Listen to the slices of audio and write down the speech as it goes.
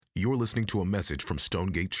You're listening to a message from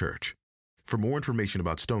Stonegate Church. For more information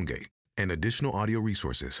about Stonegate and additional audio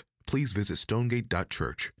resources, please visit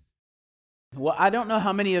stonegate.church. Well, I don't know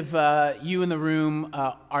how many of you in the room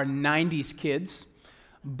are 90s kids,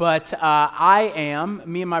 but I am.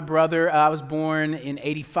 Me and my brother, I was born in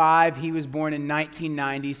 85. He was born in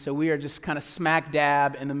 1990, so we are just kind of smack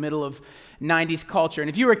dab in the middle of 90s culture. And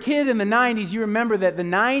if you were a kid in the 90s, you remember that the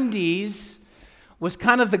 90s was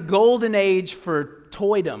kind of the golden age for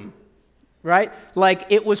toydom, right? Like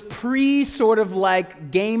it was sort of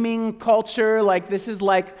like gaming culture, like this is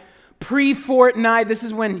like pre-Fortnite. This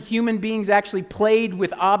is when human beings actually played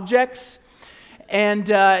with objects. And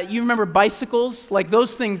you remember bicycles? Like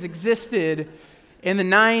those things existed in the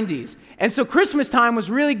 90s. And so Christmas time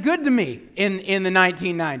was really good to me in the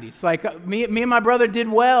 1990s. Like me and my brother did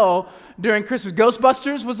well during Christmas.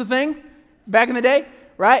 Ghostbusters was a thing back in the day,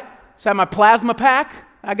 right? So I had my plasma pack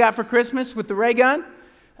I got for Christmas with the ray gun.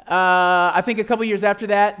 I think a couple years after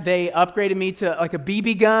that, they upgraded me to like a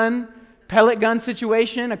BB gun, pellet gun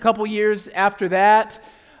situation. A couple years after that,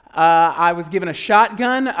 I was given a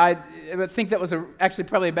shotgun. I think that was actually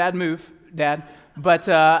probably a bad move, Dad. But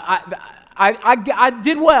I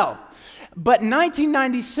did well. But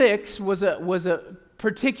 1996 was a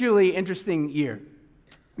particularly interesting year.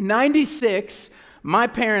 96, my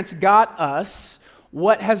parents got us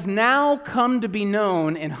what has now come to be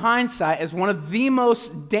known in hindsight as one of the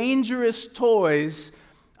most dangerous toys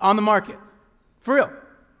on the market. For real.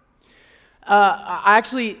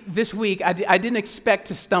 This week, I didn't expect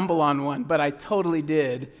to stumble on one, but I totally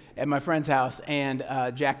did at my friend's house and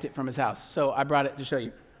jacked it from his house. So I brought it to show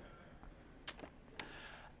you.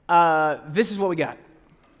 This is what we got.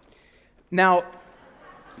 Now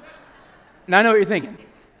I know what you're thinking.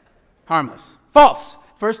 Harmless. False.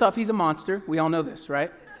 First off, he's a monster. We all know this,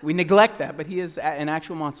 right? We neglect that, but he is an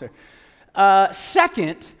actual monster.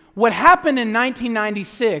 Second, what happened in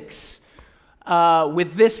 1996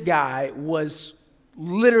 with this guy was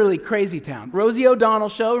literally crazy town. Rosie O'Donnell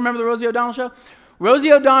show. Remember the Rosie O'Donnell show?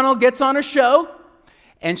 Rosie O'Donnell gets on her show,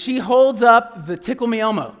 and she holds up the Tickle Me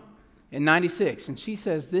Elmo in 96, and she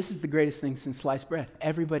says, this is the greatest thing since sliced bread.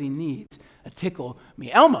 Everybody needs a Tickle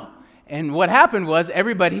Me Elmo. And what happened was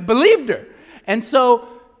everybody believed her. And so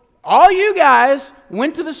all you guys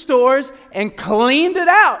went to the stores and cleaned it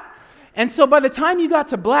out. And so by the time you got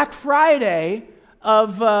to Black Friday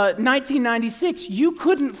of 1996, you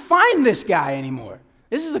couldn't find this guy anymore.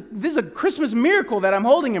 This is a Christmas miracle that I'm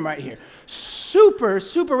holding him right here. Super,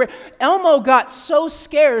 super rare. Elmo got so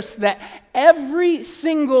scarce that every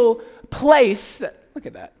single place, look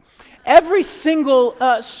at that, every single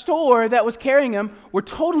store that was carrying him were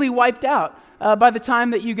totally wiped out by the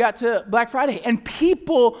time that you got to Black Friday. And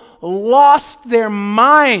people lost their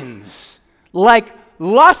minds. There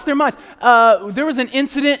was an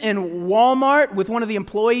incident in Walmart with one of the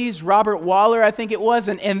employees, Robert Waller, I think it was,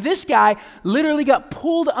 and this guy literally got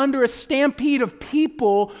pulled under a stampede of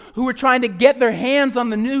people who were trying to get their hands on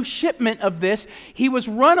the new shipment of this. He was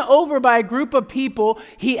run over by a group of people.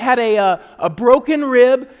 He had a broken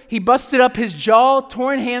rib. He busted up his jaw,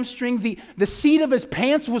 torn hamstring. The seat of his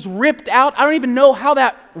pants was ripped out. I don't even know how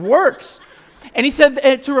that works. And he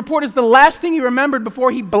said to reporters the last thing he remembered before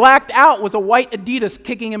he blacked out was a white Adidas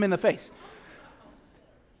kicking him in the face.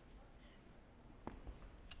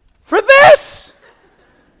 For this.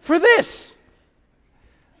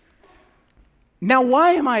 Now,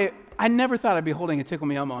 why am I never thought I'd be holding a Tickle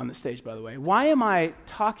Me Elmo on the stage, by the way. Why am I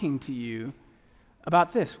talking to you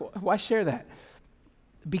about this? Why share that?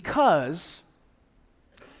 Because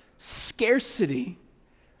scarcity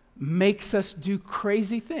makes us do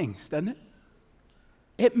crazy things, doesn't it?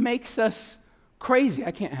 It makes us crazy.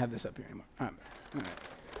 I can't have this up here anymore. All right. I'm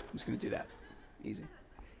just going to do that. Easy.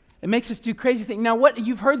 It makes us do crazy things. Now,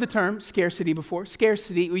 you've heard the term scarcity before.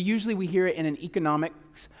 Scarcity, usually we hear it in an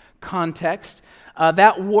economics context.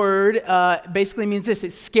 That word basically means this.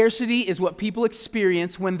 Scarcity is what people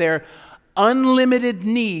experience when their unlimited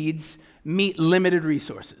needs meet limited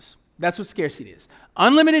resources. That's what scarcity is.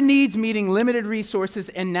 Unlimited needs meeting limited resources,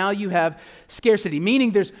 and now you have scarcity,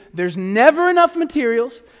 meaning there's never enough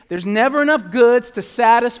materials, there's never enough goods to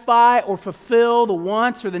satisfy or fulfill the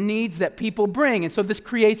wants or the needs that people bring. And so this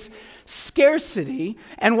creates scarcity,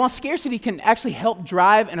 and while scarcity can actually help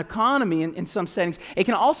drive an economy in some settings, it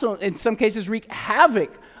can also, in some cases, wreak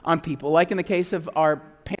havoc on people, like in the case of our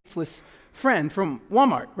pantsless friend from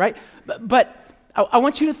Walmart, right? But I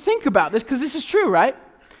want you to think about this, because this is true, right?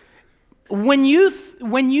 When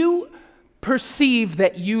you perceive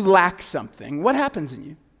that you lack something, what happens in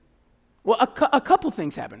you? Well, a couple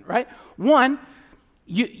things happen, right? One,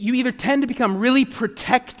 you either tend to become really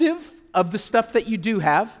protective of the stuff that you do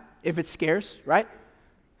have, if it's scarce, right?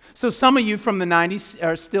 So some of you from the 90s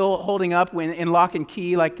are still holding up in lock and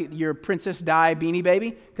key like your Princess Di Beanie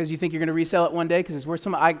Baby because you think you're going to resell it one day because it's worth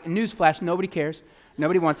some. Newsflash, nobody cares.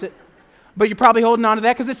 Nobody wants it. But you're probably holding on to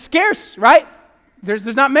that because it's scarce, right? There's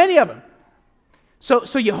not many of them.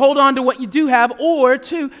 So you hold on to what you do have, or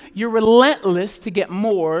two, you're relentless to get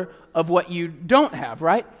more of what you don't have,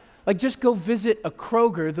 right? Like just go visit a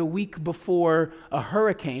Kroger the week before a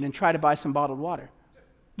hurricane and try to buy some bottled water.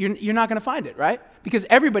 You're not going to find it, right? Because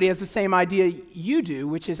everybody has the same idea you do,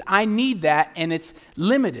 which is I need that and it's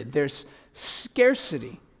limited. There's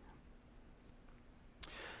scarcity.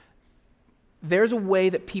 There's a way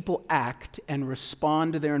that people act and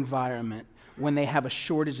respond to their environment when they have a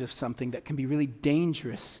shortage of something that can be really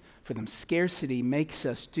dangerous for them. Scarcity makes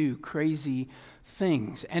us do crazy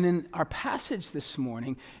things. And in our passage this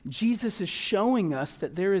morning, Jesus is showing us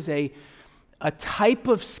that there is a type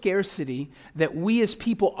of scarcity that we as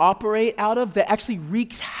people operate out of that actually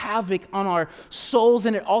wreaks havoc on our souls,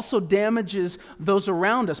 and it also damages those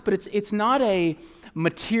around us. But it's not a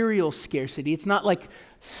material scarcity. It's not like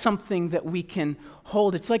something that we can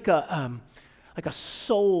hold. It's like a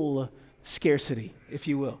soul scarcity, if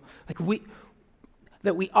you will.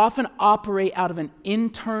 That we often operate out of an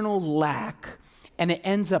internal lack, and it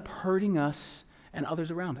ends up hurting us and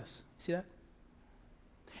others around us. See that?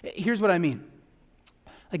 Here's what I mean.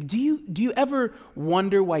 Like, do you ever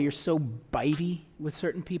wonder why you're so bitey with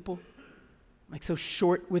certain people? Like so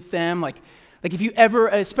short with them? Like if you ever,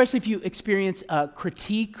 especially if you experience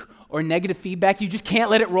critique or negative feedback, you just can't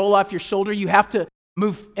let it roll off your shoulder. You have to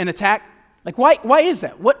move and attack. Like, why is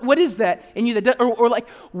that? What is that in you that does, or like,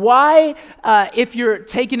 why, if you're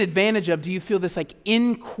taken advantage of, do you feel this like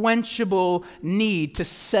unquenchable need to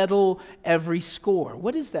settle every score?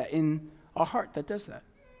 What is that in our heart that does that?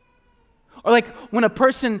 Or like when a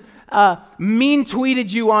person mean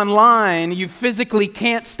tweeted you online, you physically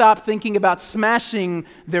can't stop thinking about smashing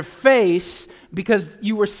their face because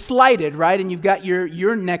you were slighted, right? And you've got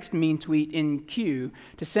your next mean tweet in queue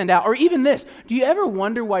to send out. Or even this, do you ever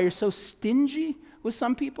wonder why you're so stingy with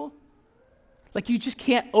some people? Like you just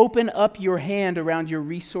can't open up your hand around your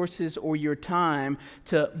resources or your time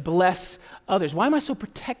to bless others. Why am I so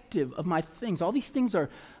protective of my things? All these things are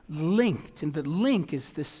linked, and the link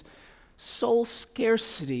is this soul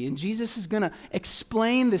scarcity. And Jesus is going to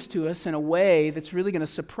explain this to us in a way that's really going to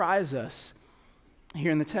surprise us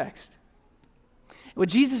here in the text. What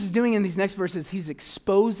Jesus is doing in these next verses, he's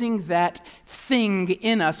exposing that thing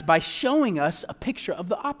in us by showing us a picture of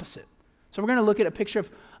the opposite. So we're going to look at a picture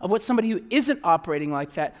of what somebody who isn't operating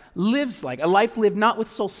like that lives like. A life lived not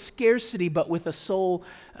with soul scarcity, but with a soul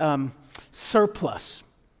surplus,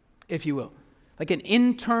 if you will. Like an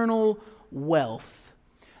internal wealth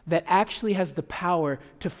that actually has the power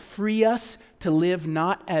to free us to live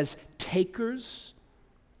not as takers,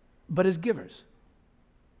 but as givers.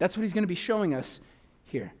 That's what he's going to be showing us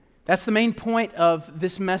here. That's the main point of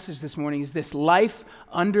this message this morning, is this life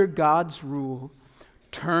under God's rule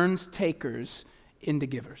turns takers into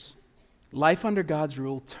givers. Life under God's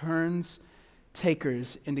rule turns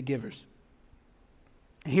takers into givers.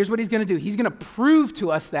 And here's what he's going to do. He's going to prove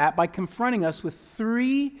to us that by confronting us with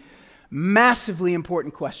three massively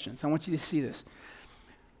important questions. I want you to see this.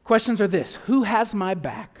 Questions are this: who has my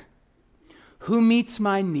back? Who meets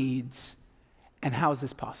my needs? And how is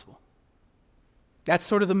this possible? That's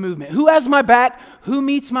sort of the movement. Who has my back? Who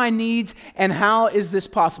meets my needs? And how is this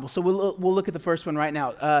possible? So we'll look at the first one right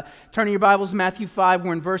now. Turn to your Bibles to Matthew 5.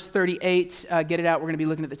 We're in verse 38. Get it out. We're going to be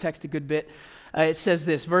looking at the text a good bit. It says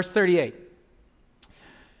this, verse 38.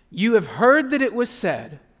 You have heard that it was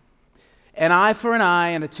said, an eye for an eye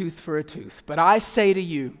and a tooth for a tooth. But I say to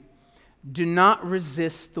you, do not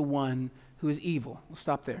resist the one who is evil. We'll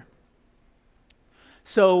stop there.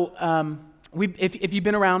 So, if you've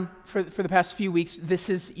been around for the past few weeks, this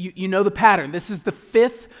is, you know the pattern. This is the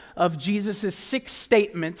fifth of Jesus' 6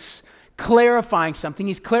 statements clarifying something.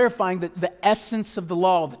 He's clarifying the essence of the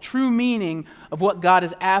law, the true meaning of what God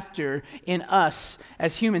is after in us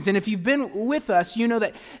as humans. And if you've been with us, you know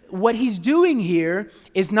that what he's doing here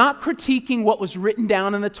is not critiquing what was written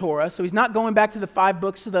down in the Torah. So he's not going back to the first 5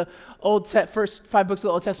 books of the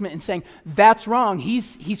Old Testament and saying that's wrong.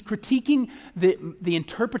 He's critiquing the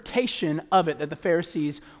interpretation of it that the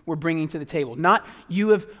Pharisees were bringing to the table. Not you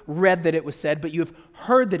have read that it was said, but you have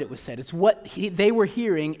heard that it was said. It's what they were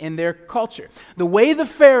hearing in their culture. The way the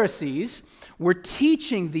Pharisees were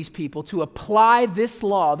teaching these people to apply this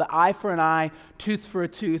law, the eye for an eye, tooth for a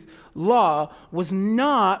tooth law, was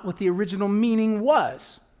not what the original meaning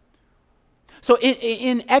was. So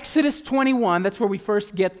in Exodus 21, that's where we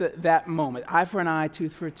first get that moment. Eye for an eye,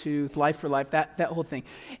 tooth for a tooth, life for life, that whole thing.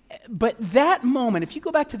 But that moment, if you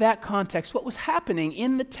go back to that context, what was happening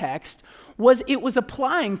in the text was it was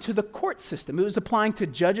applying to the court system. It was applying to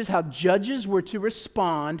judges, how judges were to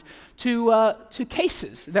respond to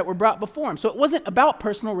cases that were brought before them. So it wasn't about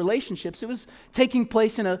personal relationships. It was taking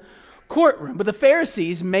place in a courtroom. But the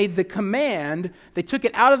Pharisees made the command, they took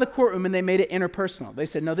it out of the courtroom and they made it interpersonal. They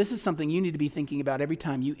said, no, this is something you need to be thinking about every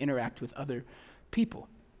time you interact with other people.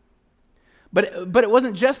 But it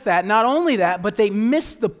wasn't just that. Not only that, but they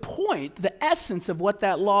missed the point, the essence of what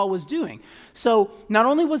that law was doing. So not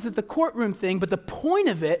only was it the courtroom thing, but the point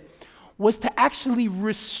of it was to actually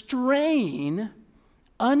restrain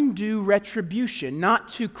undue retribution, not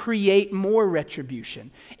to create more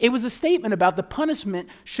retribution. It was a statement about the punishment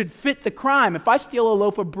should fit the crime. If I steal a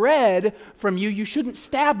loaf of bread from you, you shouldn't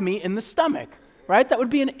stab me in the stomach, right? That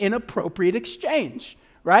would be an inappropriate exchange,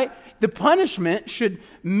 right? The punishment should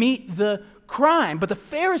meet the crime, but the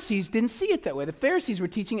Pharisees didn't see it that way. The Pharisees were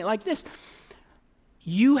teaching it like this: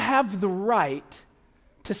 you have the right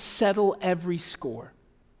to settle every score.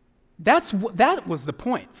 That was the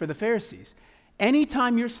point for the Pharisees.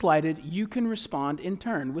 Anytime you're slighted, you can respond in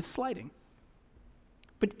turn with slighting.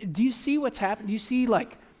 But do you see what's happening? Do you see,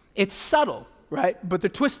 it's subtle, right? But they're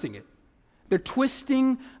twisting it. They're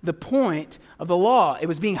twisting the point of the law. It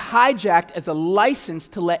was being hijacked as a license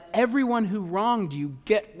to let everyone who wronged you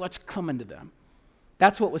get what's coming to them.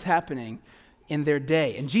 That's what was happening in their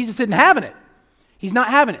day. And Jesus isn't having it. He's not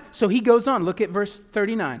having it. So he goes on. Look at verse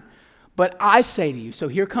 39. But I say to you, so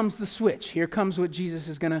here comes the switch. Here comes what Jesus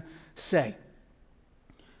is going to say.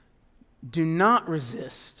 Do not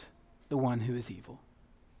resist the one who is evil.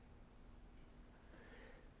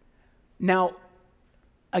 Now,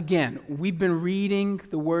 again, we've been reading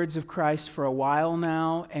the words of Christ for a while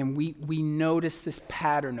now, and we notice this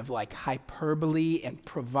pattern of hyperbole and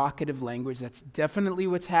provocative language. That's definitely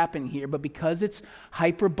what's happening here, but because it's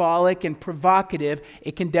hyperbolic and provocative,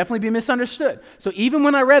 it can definitely be misunderstood. So even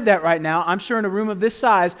when I read that right now, I'm sure in a room of this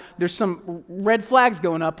size, there's some red flags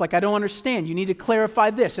going up, I don't understand. You need to clarify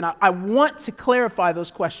this, and I want to clarify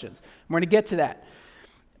those questions. We're going to get to that.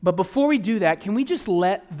 But before we do that, can we just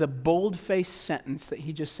let the bold-faced sentence that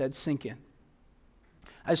he just said sink in?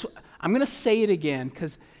 I'm going to say it again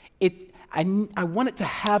because I want it to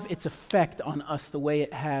have its effect on us the way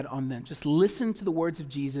it had on them. Just listen to the words of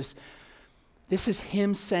Jesus. This is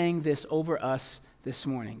him saying this over us this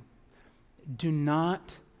morning. Do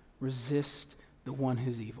not resist the one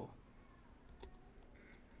who's evil.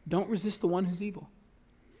 Don't resist the one who's evil.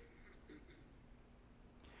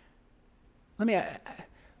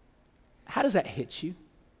 How does that hit you?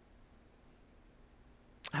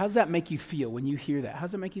 How does that make you feel when you hear that? How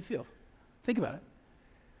does it make you feel? Think about it.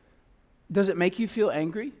 Does it make you feel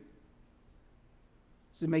angry?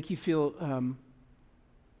 Does it make you feel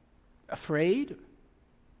afraid?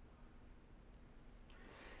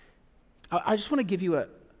 I just want to give you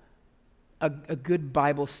a good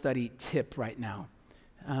Bible study tip right now.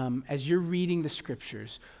 As you're reading the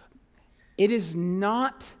scriptures, it is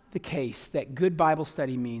not the case that good Bible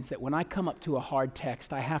study means that when I come up to a hard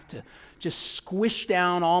text, I have to just squish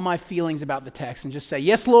down all my feelings about the text and just say,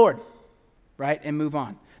 yes, Lord, right, and move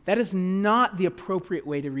on. That is not the appropriate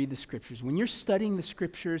way to read the scriptures. When you're studying the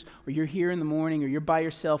scriptures, or you're here in the morning, or you're by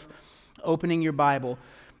yourself opening your Bible,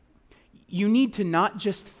 you need to not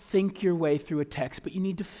just think your way through a text, but you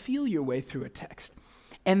need to feel your way through a text.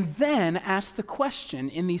 And then ask the question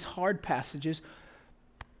in these hard passages,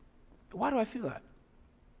 why do I feel that?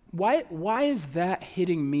 Why is that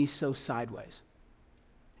hitting me so sideways?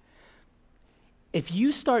 If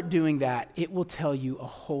you start doing that, it will tell you a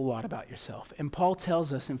whole lot about yourself. And Paul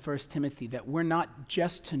tells us in 1 Timothy that we're not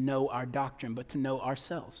just to know our doctrine, but to know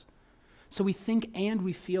ourselves. So we think and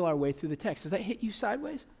we feel our way through the text. Does that hit you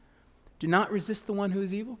sideways? Do not resist the one who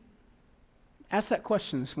is evil? Ask that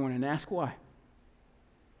question this morning and ask why.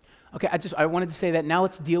 Okay, I wanted to say that. Now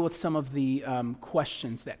let's deal with some of the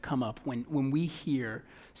questions that come up when we hear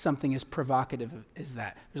something as provocative as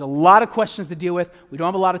that. There's a lot of questions to deal with. We don't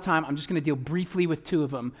have a lot of time. I'm just going to deal briefly with two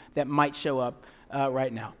of them that might show up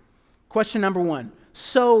right now. Question number one.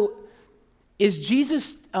 So is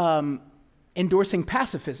Jesus endorsing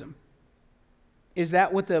pacifism? Is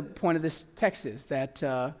that what the point of this text is? That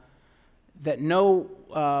no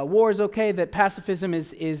war is okay, that pacifism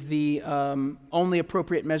is the only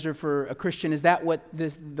appropriate measure for a Christian? Is that what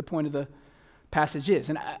the point of the passage is?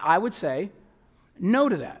 And I would say no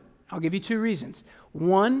to that. I'll give you two reasons.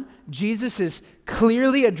 One, Jesus is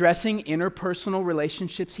clearly addressing interpersonal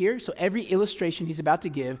relationships here. So every illustration he's about to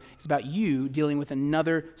give is about you dealing with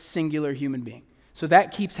another singular human being. So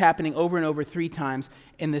that keeps happening over and over 3 times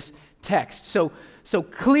in this text. So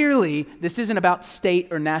clearly, this isn't about state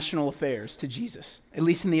or national affairs to Jesus, at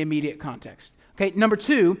least in the immediate context. Okay, number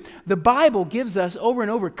 2, the Bible gives us over and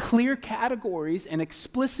over clear categories and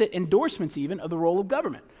explicit endorsements even of the role of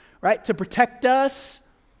government, right? To protect us,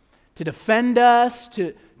 to defend us,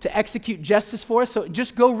 to execute justice for us. So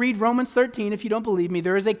just go read Romans 13 if you don't believe me.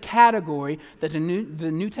 There is a category that the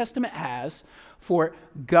New Testament has for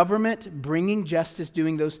government bringing justice,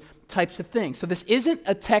 doing those types of things. So this isn't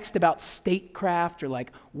a text about statecraft or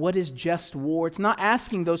like what is just war. It's not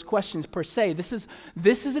asking those questions per se.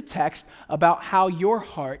 This is a text about how your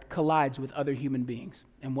heart collides with other human beings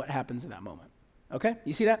and what happens in that moment. Okay?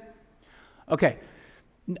 You see that? Okay.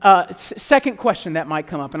 Second question that might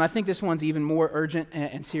come up, and I think this one's even more urgent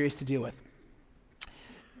and serious to deal with.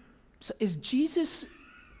 So is Jesus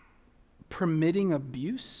permitting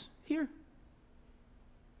abuse here?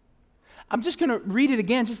 I'm just going to read it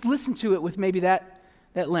again. Just listen to it with maybe that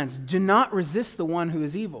lens. Do not resist the one who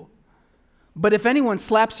is evil. But if anyone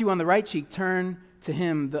slaps you on the right cheek, turn to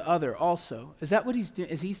him the other also. Is that what he's doing?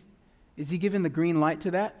 Is he giving the green light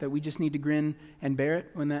to that we just need to grin and bear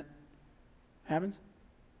it when that happens?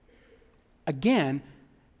 Again,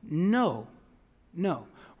 no.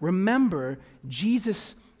 Remember,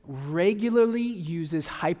 Jesus regularly uses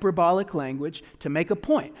hyperbolic language to make a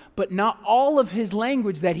point, but not all of his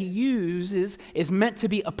language that he uses is meant to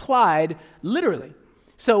be applied literally.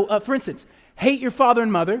 So, for instance, hate your father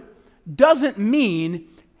and mother doesn't mean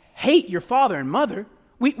hate your father and mother.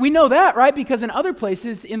 We know that, right? Because in other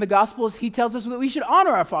places in the Gospels, he tells us that we should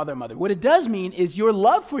honor our father and mother. What it does mean is your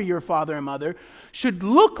love for your father and mother should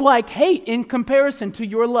look like hate in comparison to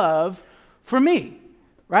your love for me,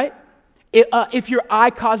 right? If your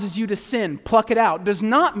eye causes you to sin, pluck it out. Does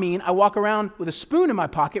not mean I walk around with a spoon in my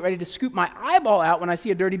pocket ready to scoop my eyeball out when I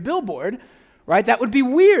see a dirty billboard, right? That would be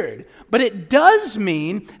weird. But it does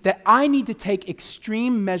mean that I need to take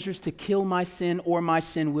extreme measures to kill my sin, or my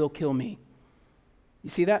sin will kill me. You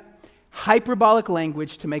see that? Hyperbolic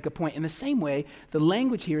language to make a point. In the same way, the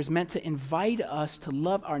language here is meant to invite us to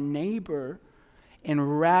love our neighbor in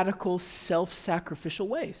radical, self-sacrificial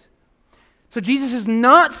ways. So Jesus is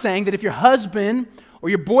not saying that if your husband or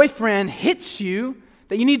your boyfriend hits you,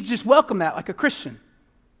 that you need to just welcome that like a Christian.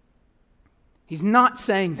 He's not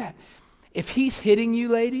saying that. If he's hitting you,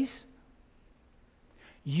 ladies,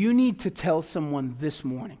 you need to tell someone this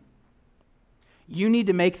morning. You need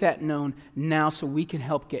to make that known now so we can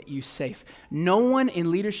help get you safe. No one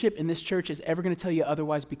in leadership in this church is ever going to tell you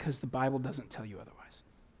otherwise because the Bible doesn't tell you otherwise.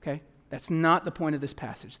 Okay? That's not the point of this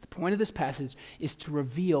passage. The point of this passage is to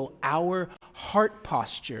reveal our heart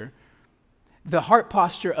posture, the heart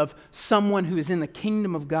posture of someone who is in the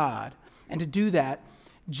kingdom of God. And to do that,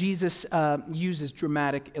 Jesus uses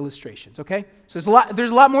dramatic illustrations, okay? So there's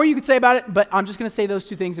a lot more you could say about it, but I'm just going to say those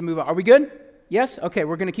 2 things and move on. Are we good? Yes? Okay,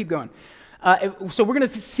 we're going to keep going. So we're going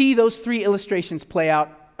to see those 3 illustrations play out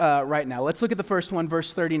right now. Let's look at the first one,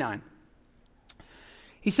 verse 39.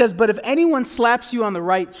 He says, "But if anyone slaps you on the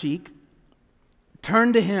right cheek,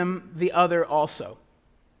 turn to him the other also."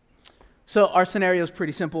 So our scenario is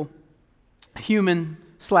pretty simple. Human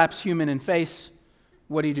slaps human in face.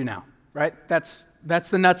 What do you do now? Right? That's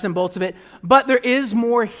the nuts and bolts of it. But there is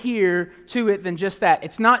more here to it than just that.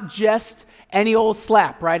 It's not just any old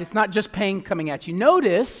slap, right? It's not just pain coming at you.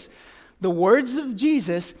 Notice the words of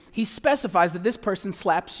Jesus, he specifies that this person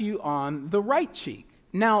slaps you on the right cheek.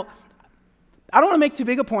 Now, I don't want to make too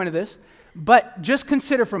big a point of this, but just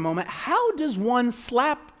consider for a moment, how does one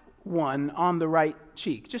slap one on the right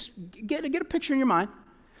cheek? Just get a picture in your mind.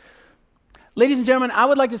 Ladies and gentlemen, I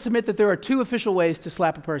would like to submit that there are 2 official ways to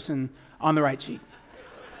slap a person on the right cheek.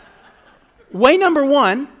 Way number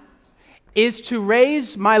 1 is to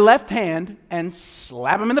raise my left hand and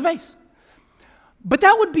slap him in the face. But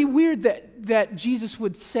that would be weird that Jesus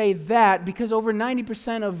would say that, because over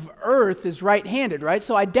 90% of earth is right-handed, right?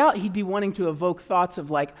 So I doubt he'd be wanting to evoke thoughts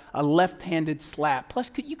of like a left-handed slap.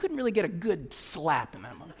 Plus, you couldn't really get a good slap in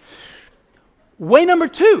that moment. Way number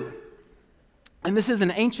 2, and this is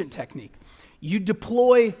an ancient technique, you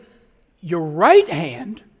deploy your right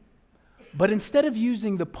hand, but instead of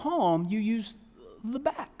using the palm, you use the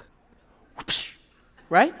back,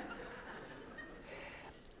 right?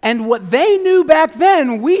 And what they knew back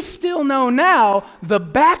then, we still know now, the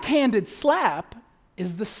backhanded slap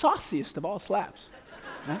is the sauciest of all slaps.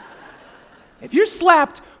 Right? If you're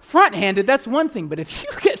slapped front-handed, that's one thing, but if you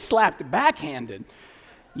get slapped backhanded,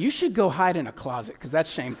 you should go hide in a closet because that's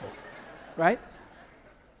shameful, right?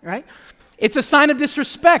 right? It's a sign of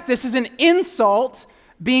disrespect. This is an insult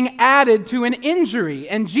being added to an injury.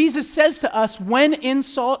 And Jesus says to us, when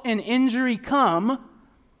insult and injury come,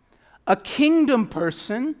 a kingdom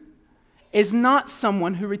person is not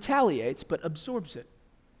someone who retaliates, but absorbs it.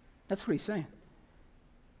 That's what he's saying.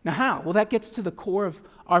 Now how? Well, that gets to the core of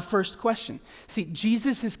our first question. See,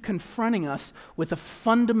 Jesus is confronting us with a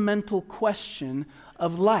fundamental question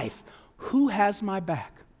of life. Who has my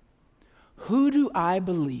back? Who do I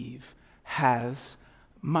believe has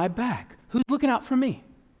my back? Who's looking out for me?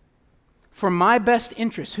 For my best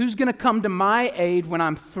interest? Who's going to come to my aid when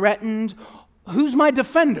I'm threatened? Who's my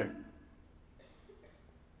defender?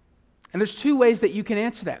 And there's two ways that you can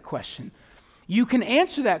answer that question. You can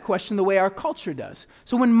answer that question the way our culture does.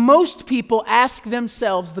 So when most people ask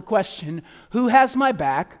themselves the question, who has my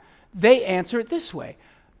back? They answer it this way.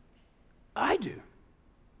 I do.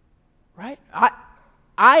 Right?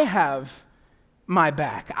 I have my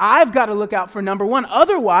back. I've got to look out for number one.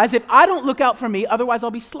 Otherwise, if I don't look out for me, otherwise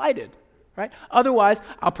I'll be slighted. Right? Otherwise,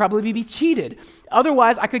 I'll probably be cheated.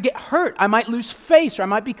 Otherwise, I could get hurt. I might lose face or I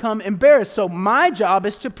might become embarrassed. So my job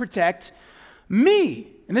is to protect me.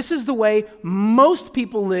 And this is the way most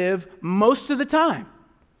people live most of the time.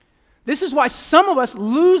 This is why some of us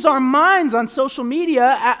lose our minds on social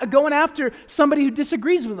media going after somebody who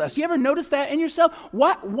disagrees with us. You ever notice that in yourself?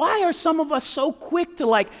 Why are some of us so quick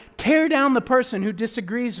to tear down the person who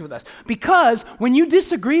disagrees with us? Because when you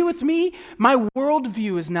disagree with me, my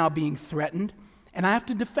worldview is now being threatened, and I have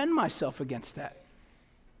to defend myself against that.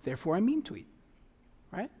 Therefore, I mean tweet,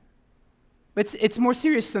 right? It's more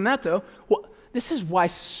serious than that, though. Well, this is why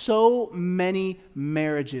so many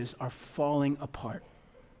marriages are falling apart.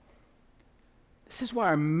 This is why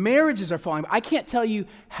our marriages are falling apart. I can't tell you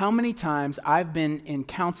how many times I've been in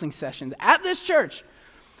counseling sessions at this church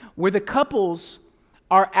where the couples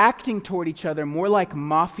are acting toward each other more like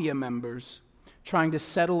mafia members trying to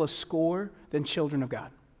settle a score than children of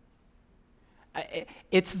God.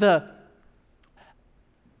 It's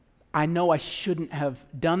I know I shouldn't have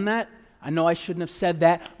done that. I know I shouldn't have said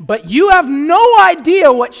that, but you have no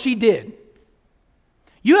idea what she did.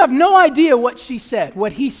 You have no idea what she said,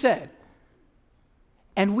 what he said.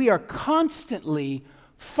 And we are constantly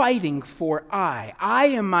fighting for I. I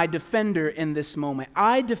am my defender in this moment.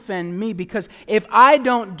 I defend me because if I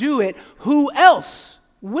don't do it, who else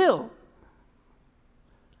will?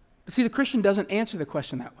 But see, the Christian doesn't answer the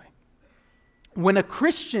question that way. When a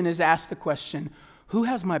Christian is asked the question, who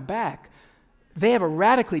has my back? They have a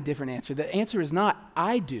radically different answer. The answer is not,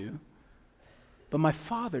 I do, but my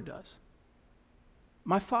Father does.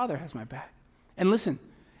 My Father has my back. And listen,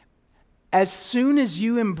 as soon as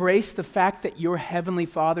you embrace the fact that your Heavenly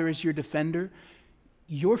Father is your defender,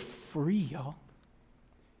 you're free, y'all.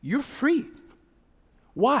 You're free.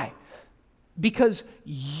 Why? Because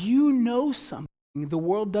you know something the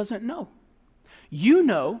world doesn't know. You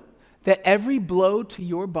know that every blow to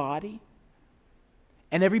your body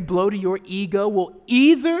and every blow to your ego will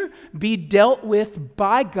either be dealt with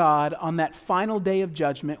by God on that final day of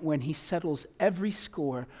judgment when he settles every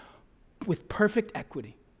score with perfect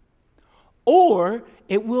equity, or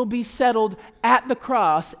it will be settled at the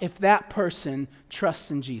cross if that person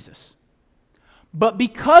trusts in Jesus. But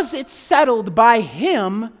because it's settled by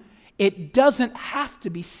him, it doesn't have to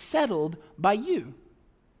be settled by you.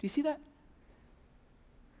 Do you see that?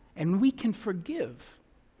 And we can forgive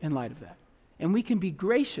in light of that. And we can be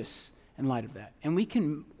gracious in light of that. And we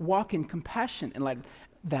can walk in compassion in light of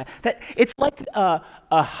that. It's like a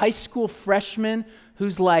high school freshman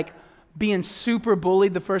who's being super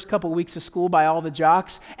bullied the first couple of weeks of school by all the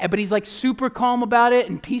jocks, but he's super calm about it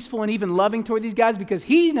and peaceful and even loving toward these guys because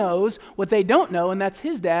he knows what they don't know, and that's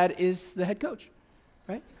his dad is the head coach,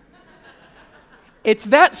 right? It's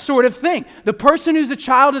that sort of thing. The person who's a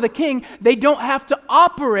child of the king, they don't have to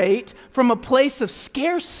operate from a place of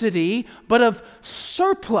scarcity, but of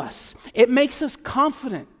surplus. It makes us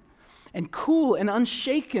confident and cool and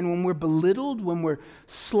unshaken when we're belittled, when we're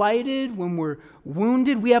slighted, when we're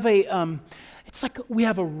wounded. We have it's like we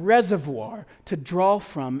have a reservoir to draw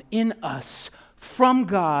from in us, from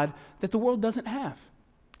God, that the world doesn't have.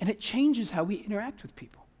 And it changes how we interact with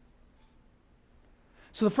people.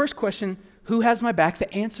 So the first question, who has my back?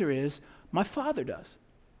 The answer is, my Father does.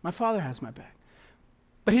 My Father has my back.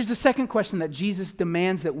 But here's the second question that Jesus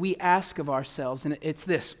demands that we ask of ourselves, and it's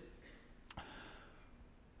this.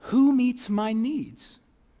 Who meets my needs?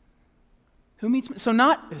 So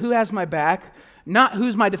not who has my back, not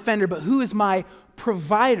who's my defender, but who is my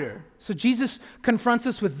provider? So Jesus confronts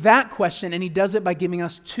us with that question, and he does it by giving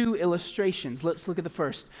us two illustrations. Let's look at the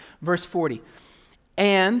first, verse 40.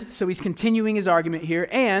 And, so he's continuing his argument here,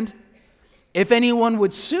 and If anyone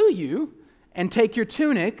would sue you and take your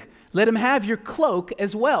tunic, let him have your cloak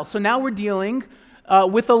as well. So now we're dealing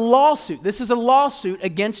with a lawsuit. This is a lawsuit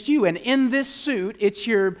against you. And in this suit, it's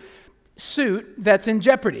your suit that's in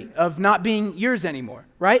jeopardy of not being yours anymore,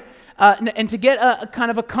 right? And to get a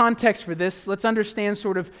kind of a context for this, let's understand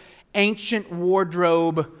sort of ancient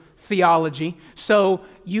wardrobe theology. So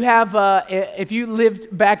you have, if you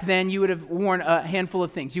lived back then, you would have worn a handful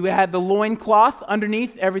of things. You would have the loincloth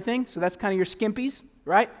underneath everything. So that's kind of your skimpies,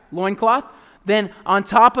 right? Loincloth. Then on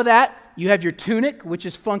top of that, you have your tunic, which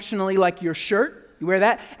is functionally like your shirt. You wear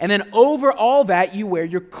that. And then over all that, you wear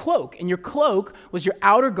your cloak. And your cloak was your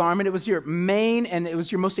outer garment. It was your main and it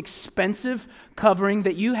was your most expensive covering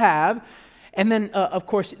that you have. And then, of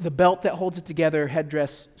course, the belt that holds it together,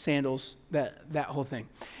 headdress, sandals, that whole thing.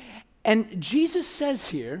 And Jesus says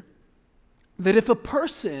here that if a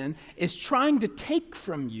person is trying to take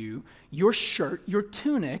from you your shirt, your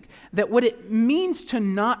tunic, that what it means to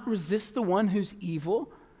not resist the one who's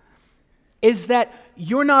evil is that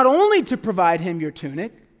you're not only to provide him your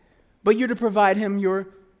tunic, but you're to provide him your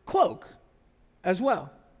cloak as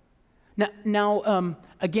well. Now,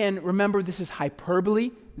 again, remember this is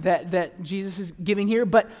hyperbole that Jesus is giving here,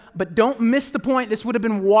 but don't miss the point. This would have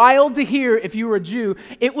been wild to hear if you were a Jew.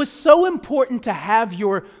 It was so important to have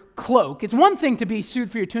your cloak. It's one thing to be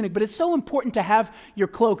sued for your tunic, but it's so important to have your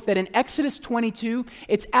cloak that in Exodus 22,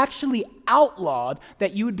 it's actually outlawed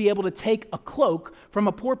that you would be able to take a cloak from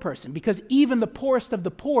a poor person, because even the poorest of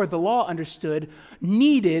the poor, the law understood,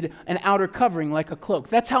 needed an outer covering like a cloak.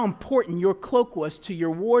 That's how important your cloak was to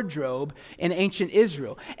your wardrobe in ancient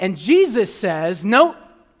Israel. And Jesus says, no,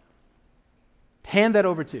 hand that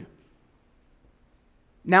over too.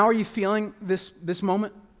 Now are you feeling this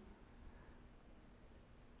moment?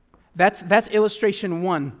 That's illustration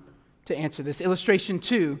 1 to answer this. Illustration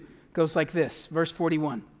 2 goes like this, verse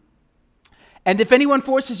 41. And if anyone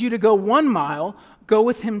forces you to go 1 mile, go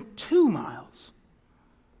with him 2 miles.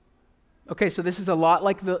 Okay, so this is a lot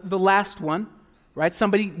like the last one, right?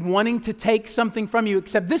 Somebody wanting to take something from you,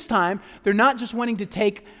 except this time, they're not just wanting to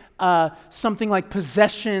take something like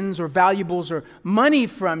possessions or valuables or money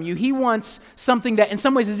from you. He wants something that in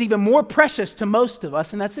some ways is even more precious to most of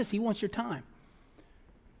us, and that's this. He wants your time.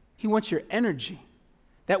 He wants your energy.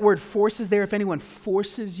 That word forces there, if anyone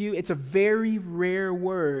forces you, it's a very rare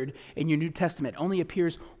word in your New Testament. It only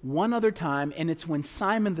appears one other time, and it's when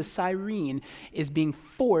Simon the Cyrene is being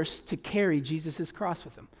forced to carry Jesus' cross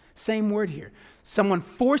with him. Same word here. Someone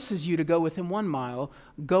forces you to go with him 1 mile,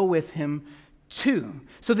 go with him 2.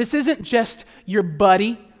 So this isn't just your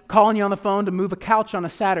buddy calling you on the phone to move a couch on a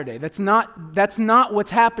Saturday. That's not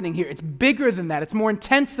what's happening here. It's bigger than that. It's more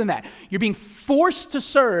intense than that. You're being forced to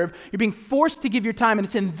serve. You're being forced to give your time. And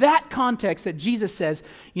it's in that context that Jesus says,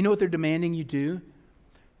 you know what they're demanding you do?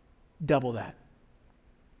 Double that.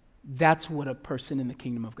 That's what a person in the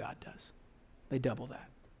kingdom of God does. They double that.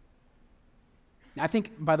 I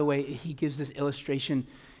think, by the way, he gives this illustration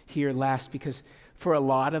here last because for a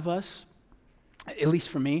lot of us, at least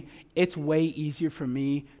for me, it's way easier for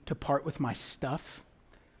me to part with my stuff,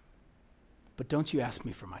 but don't you ask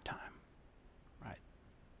me for my time,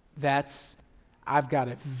 right? I've got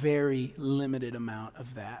a very limited amount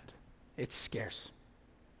of that. It's scarce.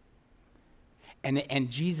 And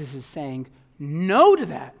Jesus is saying no to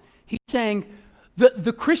that. He's saying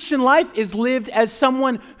the Christian life is lived as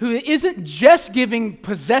someone who isn't just giving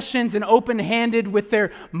possessions and open-handed with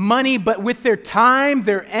their money, but with their time,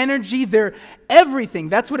 their energy, their everything.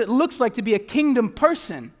 That's what it looks like to be a kingdom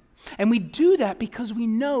person. And we do that because we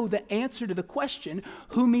know the answer to the question,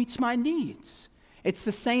 who meets my needs? It's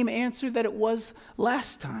the same answer that it was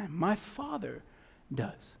last time. My Father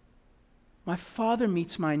does. My Father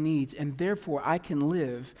meets my needs, and therefore I can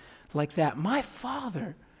live like that. My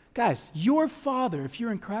Father, guys, your Father, if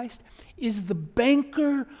you're in Christ, is the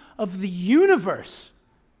banker of the universe.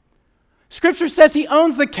 Scripture says he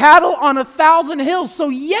owns the cattle on 1,000 hills. So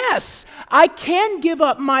yes, I can give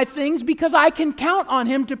up my things because I can count on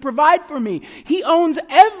him to provide for me. He owns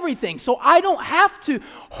everything, so I don't have to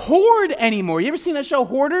hoard anymore. You ever seen that show,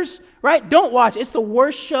 Hoarders? Right? Don't watch. It's the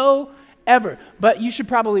worst show ever. But you should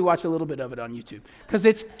probably watch a little bit of it on YouTube because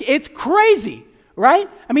it's crazy. Right?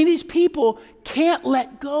 I mean, these people can't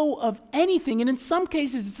let go of anything. And in some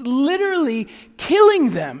cases, it's literally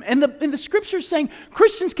killing them. And the scripture is saying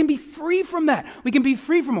Christians can be free from that. We can be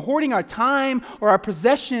free from hoarding our time or our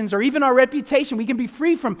possessions or even our reputation. We can be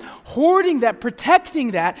free from hoarding that,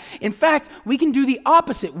 protecting that. In fact, we can do the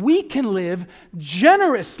opposite. We can live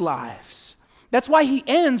generous lives. That's why he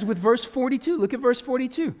ends with verse 42. Look at verse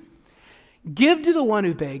 42. Give to the one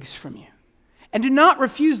who begs from you, And do not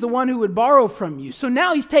refuse the one who would borrow from you. So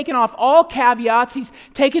now he's taken off all caveats. He's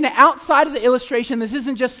taken it outside of the illustration. This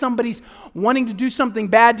isn't just somebody's wanting to do something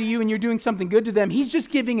bad to you and you're doing something good to them. He's just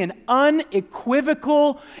giving an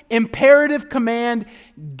unequivocal, imperative command.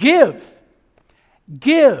 Give.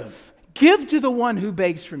 Give. Give to the one who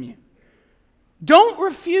begs from you. Don't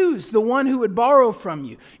refuse the one who would borrow from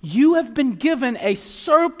you. You have been given a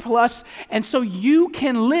surplus, and so you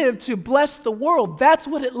can live to bless the world. That's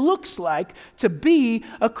what it looks like to be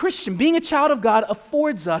a Christian. Being a child of God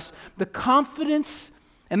affords us the confidence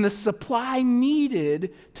and the supply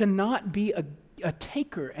needed to not be a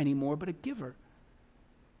taker anymore, but a giver.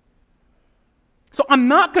 So I'm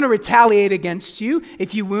not going to retaliate against you.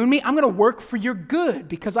 If you wound me, I'm going to work for your good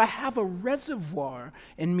because I have a reservoir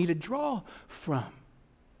in me to draw from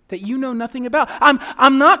that you know nothing about.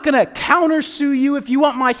 I'm not going to countersue you if you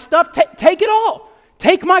want my stuff. Take it all.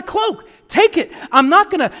 Take my cloak. Take it. I'm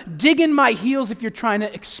not going to dig in my heels if you're trying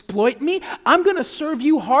to exploit me. I'm going to serve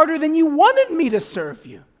you harder than you wanted me to serve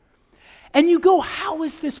you. And you go, how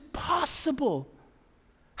is this possible?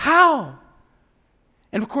 How?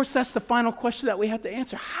 And of course, that's the final question that we have to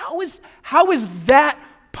answer. How is that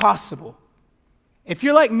possible? If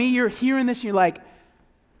you're like me, you're hearing this and you're like,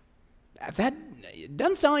 that it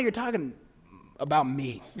doesn't sound like you're talking about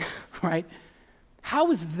me, right?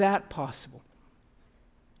 How is that possible?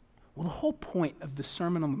 Well, the whole point of the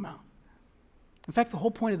Sermon on the Mount, in fact, the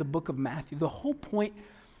whole point of the book of Matthew, the whole point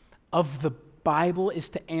of the Bible is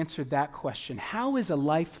to answer that question. How is a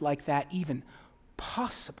life like that even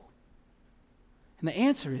possible? And the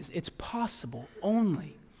answer is, it's possible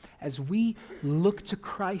only as we look to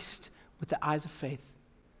Christ with the eyes of faith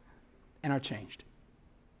and are changed.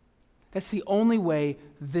 That's the only way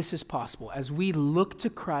this is possible, as we look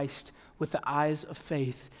to Christ with the eyes of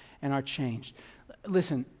faith and are changed.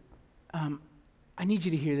 Listen, I need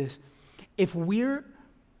you to hear this. If we're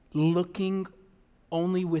looking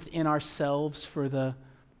only within ourselves for the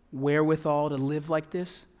wherewithal to live like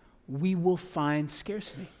this, we will find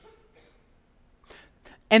scarcity.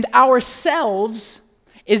 And ourselves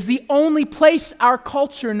is the only place our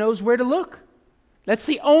culture knows where to look. That's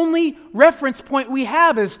the only reference point we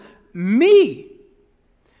have is me.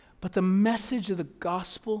 But the message of the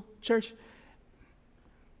gospel, church,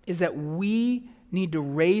 is that we need to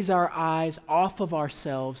raise our eyes off of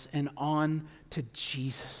ourselves and on to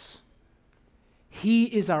Jesus. He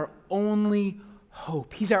is our only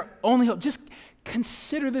hope. He's our only hope. Just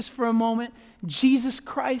consider this for a moment. Jesus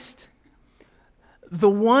Christ, the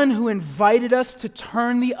one who invited us to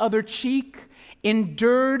turn the other cheek,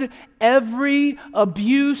 endured every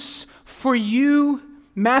abuse for you.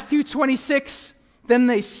 Matthew 26, then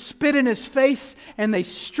they spit in his face and they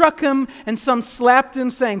struck him and some slapped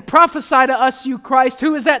him saying, "Prophesy to us, you Christ."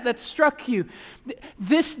 Who is that struck you?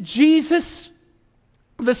 This Jesus,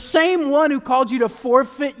 the same one who called you to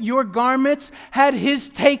forfeit your garments, had his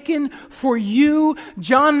taken for you.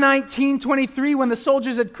 John 19:23, when the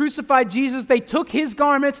soldiers had crucified Jesus, they took his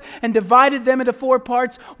garments and divided them into 4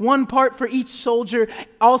 parts, 1 part for each soldier,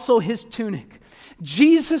 also his tunic.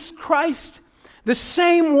 Jesus Christ, the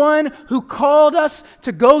same one who called us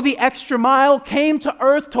to go the extra mile, came to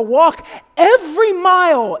earth to walk every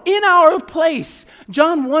mile in our place.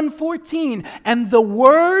 John 1:14, and the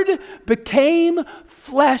Word became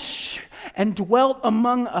flesh and dwelt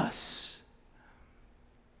among us.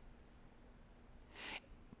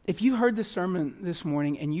 If you heard the sermon this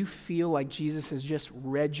morning and you feel like Jesus has just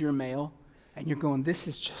read your mail and you're going, this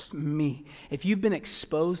is just me. If you've been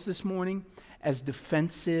exposed this morning as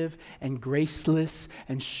defensive and graceless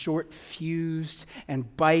and short-fused and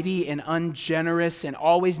bitey and ungenerous and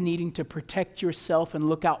always needing to protect yourself and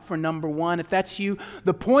look out for number one, if that's you,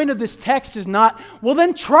 the point of this text is not, well,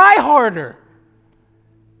 then try harder.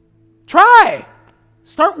 Try.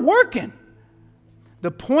 Start working.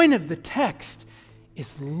 The point of the text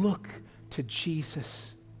is look to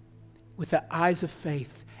Jesus with the eyes of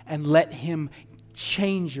faith and let him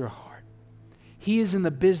change your heart. He is in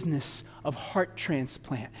the business of heart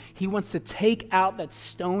transplant. He wants to take out that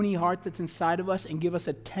stony heart that's inside of us and give us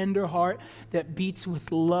a tender heart that beats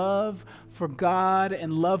with love for God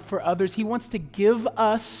and love for others. He wants to give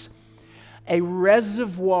us a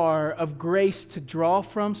reservoir of grace to draw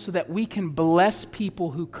from so that we can bless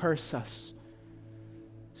people who curse us,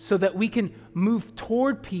 so that we can move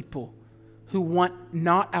toward people who want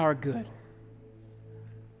not our good.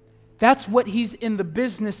 That's what he's in the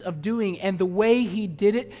business of doing. And the way he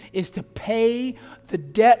did it is to pay the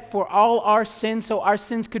debt for all our sins so our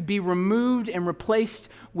sins could be removed and replaced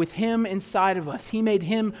with him inside of us. He made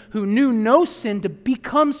him who knew no sin to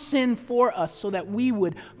become sin for us so that we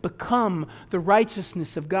would become the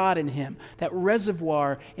righteousness of God in him. That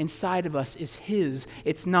reservoir inside of us is his.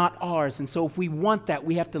 It's not ours. And so if we want that,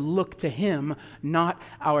 we have to look to him, not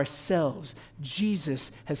ourselves.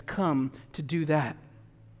 Jesus has come to do that.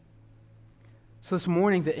 So this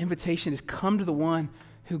morning, the invitation is come to the one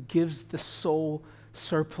who gives the soul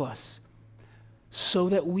surplus so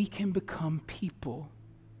that we can become people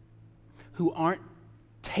who aren't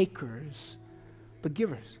takers, but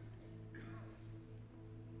givers.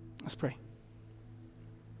 Let's pray.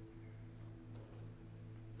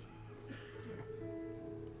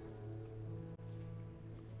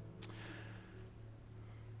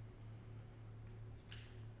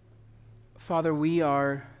 Father, we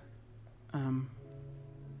are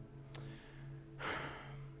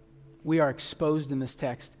exposed in this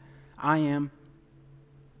text. I am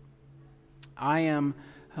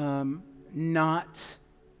not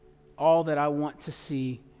all that I want to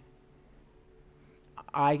see.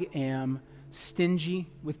 I am stingy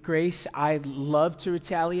with grace. I love to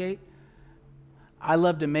retaliate. I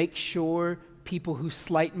love to make sure people who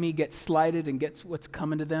slight me get slighted and get what's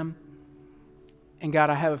coming to them. And God,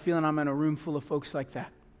 I have a feeling I'm in a room full of folks like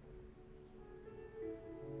that.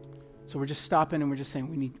 So we're just stopping and we're just saying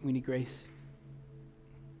we need grace.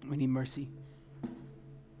 We need mercy.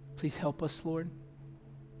 Please help us, Lord.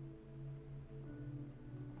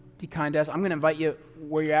 Be kind to us. I'm going to invite you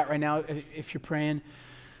where you're at right now, if you're praying,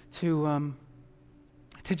 to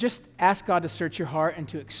just ask God to search your heart and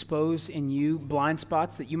to expose in you blind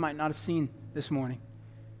spots that you might not have seen this morning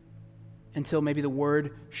until maybe the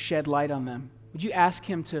word shed light on them. Would you ask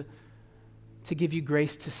him to give you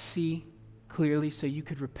grace to see clearly so you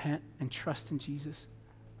could repent and trust in Jesus?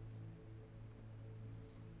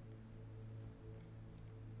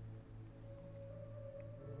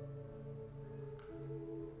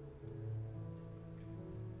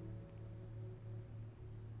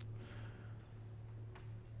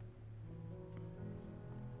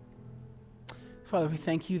 Father, we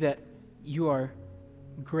thank you that you are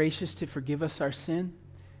gracious to forgive us our sin,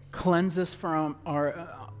 cleanse us from our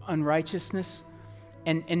unrighteousness,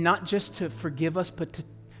 and not just to forgive us, but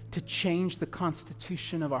to change the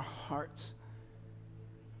constitution of our hearts.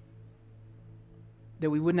 That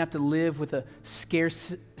we wouldn't have to live with a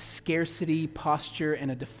scarcity posture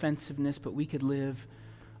and a defensiveness, but we could live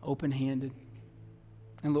open-handed.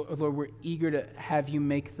 And Lord, we're eager to have you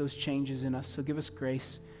make those changes in us. So give us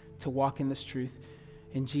grace to walk in this truth.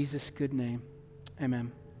 In Jesus' good name,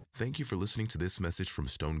 amen. Thank you for listening to this message from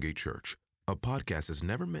Stonegate Church. A podcast is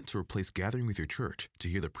never meant to replace gathering with your church to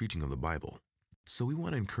hear the preaching of the Bible. So we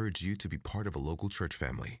want to encourage you to be part of a local church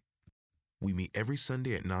family. We meet every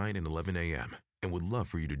Sunday at 9 and 11 a.m. and would love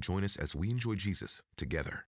for you to join us as we enjoy Jesus together.